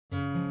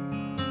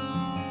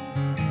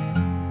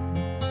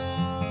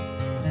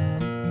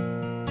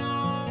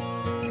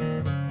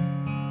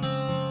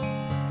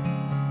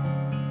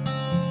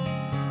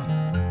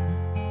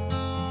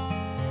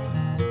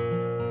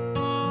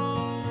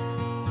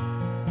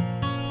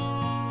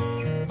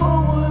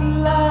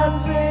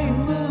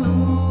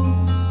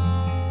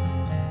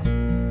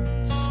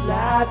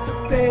slide the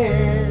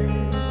pen,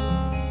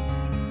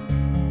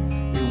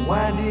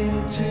 rewinding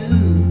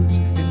tunes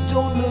and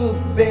don't look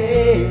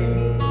back,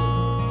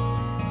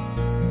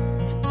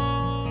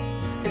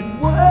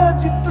 and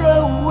words you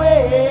throw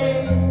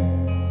away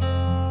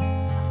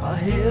are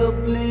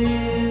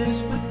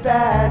helpless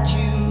without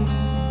you.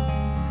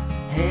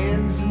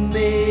 Hands are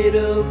made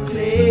of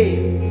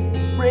clay,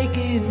 break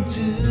in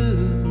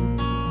two.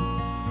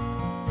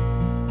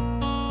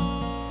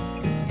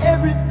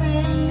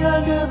 Everything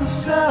under the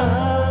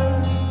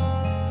sun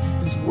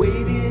is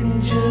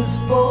waiting just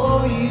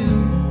for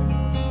you.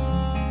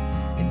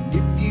 And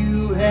if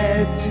you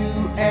had to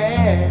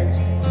ask,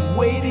 I'm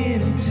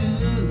waiting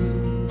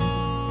too.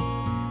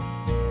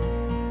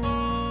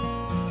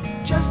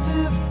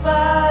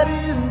 Justified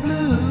in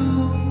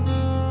blue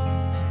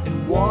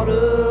and water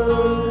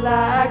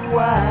like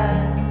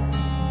wine,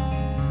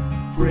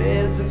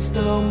 prayers that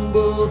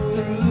stumble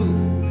through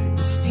and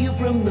steal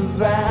from the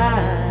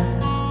vine.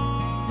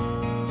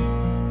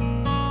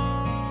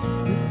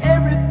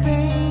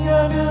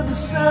 Under the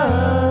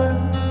sun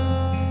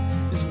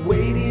is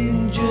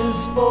waiting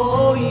just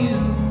for you.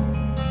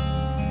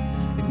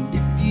 And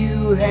if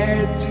you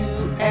had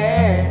to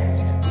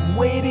ask, I'm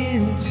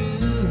waiting too.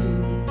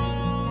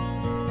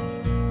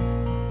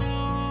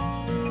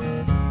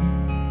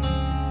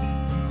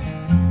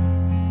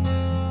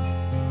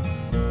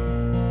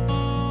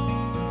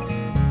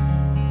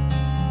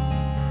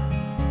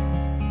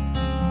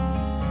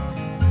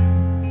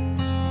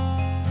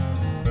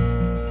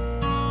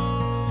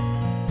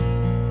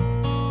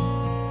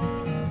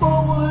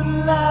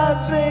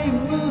 They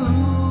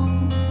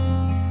move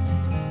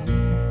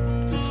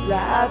to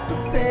slide the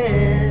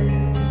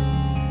pen,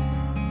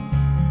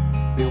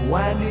 they're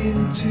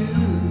winding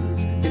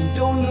tunes and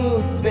don't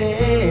look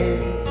back.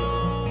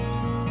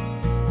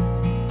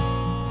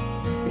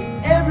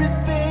 And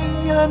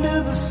everything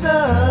under the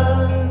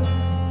sun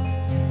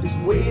is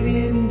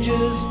waiting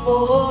just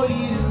for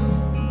you.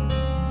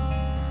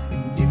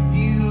 And if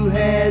you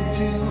had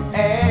to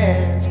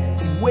ask,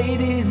 I'm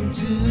waiting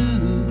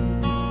too.